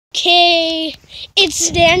Okay,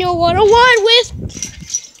 it's Daniel 101 with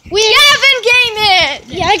GavinGamin!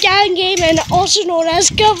 Yeah, GavinGamin, also known as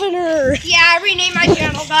Governor. Yeah, I renamed my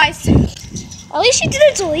channel, guys. At least you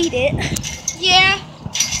didn't delete it. Yeah.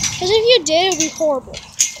 Because if you did, it would be horrible.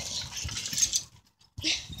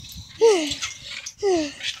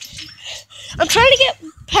 I'm trying to get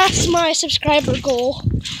past my subscriber goal.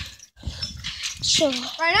 So right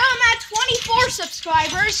now I'm at 24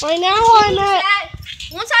 subscribers. Right now I'm at...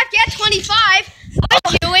 Once I get 25,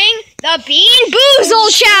 I'm doing the Bean Boozle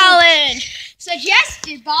Challenge.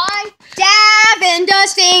 Suggested by Gavin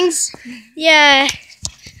Does Things. Yeah.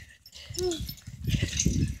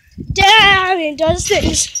 Gavin Does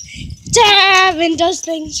Things. Gavin Does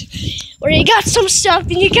Things. Where you got some stuff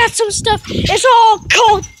and you got some stuff. It's all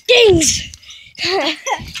called things.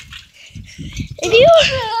 If you...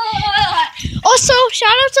 Also, shout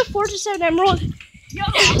out to 427 Emerald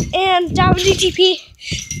and GavinGTP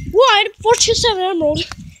 427 Emerald.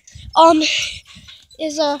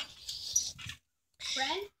 Is a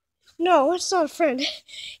friend? No, it's not a friend.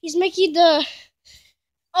 He's making the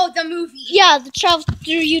the movie. Yeah, the Travel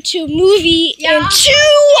Through YouTube movie in 2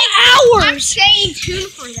 hours. I'm saying 2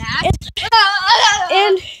 for that.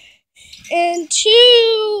 In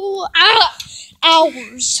 2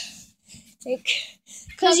 hours. I think.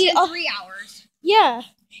 Because in 3 hours. Yeah,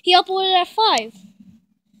 he uploaded at 5.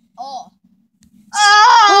 Oh.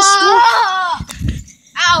 Ow.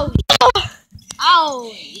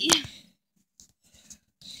 Owie.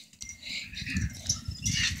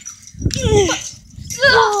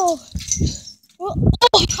 Oh.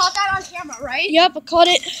 You caught that on camera, right? Yep, I caught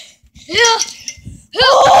it. Yeah.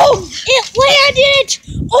 Oh! It landed!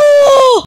 Oh!